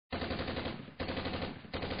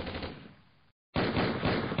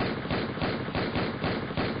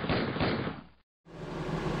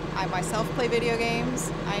I myself play video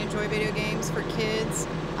games. I enjoy video games for kids.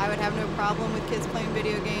 I would have no problem with kids playing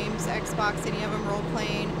video games, Xbox, any of them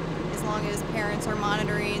role-playing, as long as parents are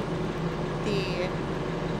monitoring the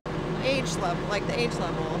age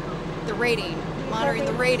level, the rating, monitoring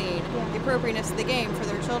the rating, the appropriateness of the game for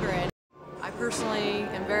their children. I personally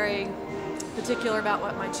am very particular about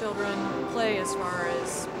what my children play as far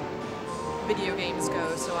as video games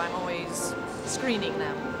go, so I'm always screening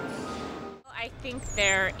them. I think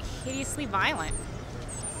they're hideously violent.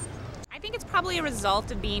 I think it's probably a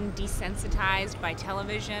result of being desensitized by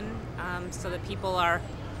television, so that people are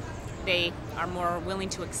more willing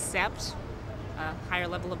to accept a higher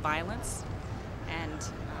level of violence, and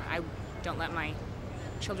I don't let my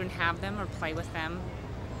children have them or play with them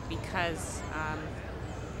because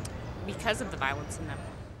of the violence in them.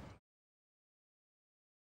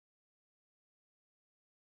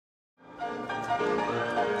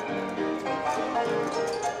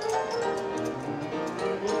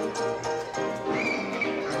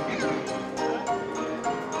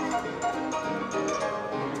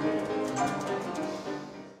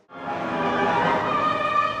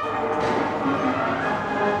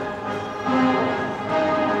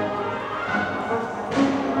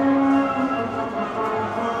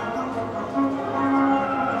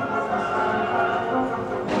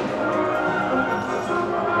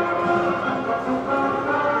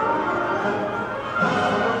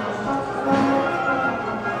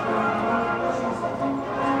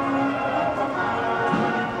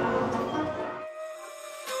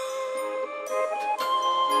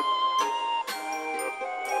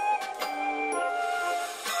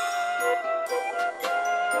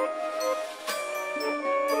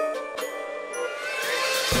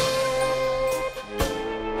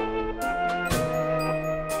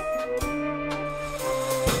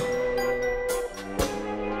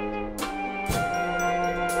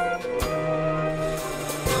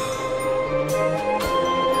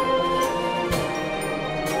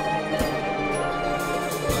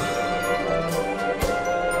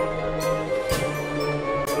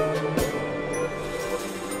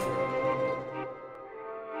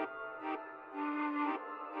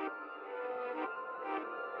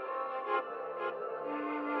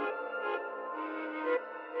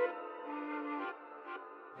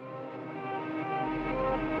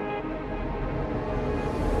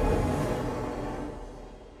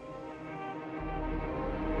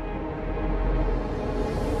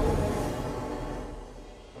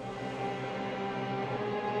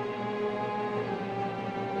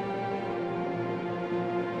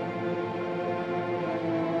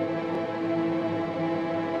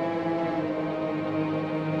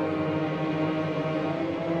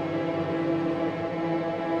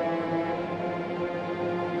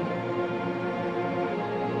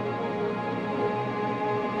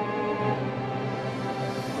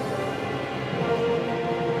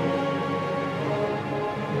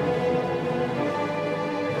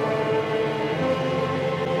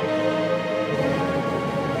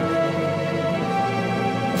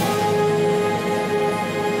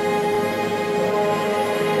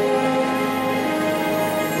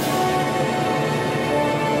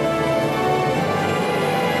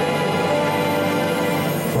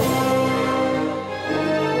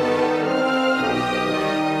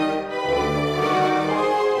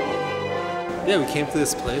 Yeah, we came to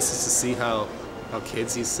this place just to see how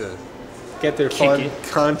kids used to get their fun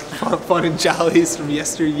and jollies from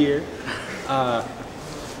yesteryear.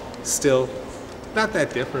 Still, not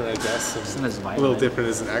that different, I guess. A little different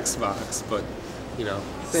as an Xbox, but you know,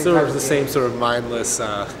 sort of the same sort of mindless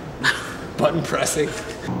button pressing.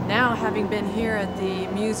 Now, having been here at the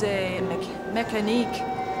Musée Mécanique,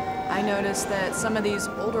 I noticed that some of these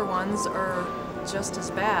older ones are just as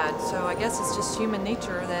bad. So I guess it's just human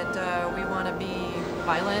nature that we want to be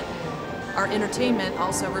violent. Our entertainment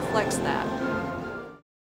also reflects that.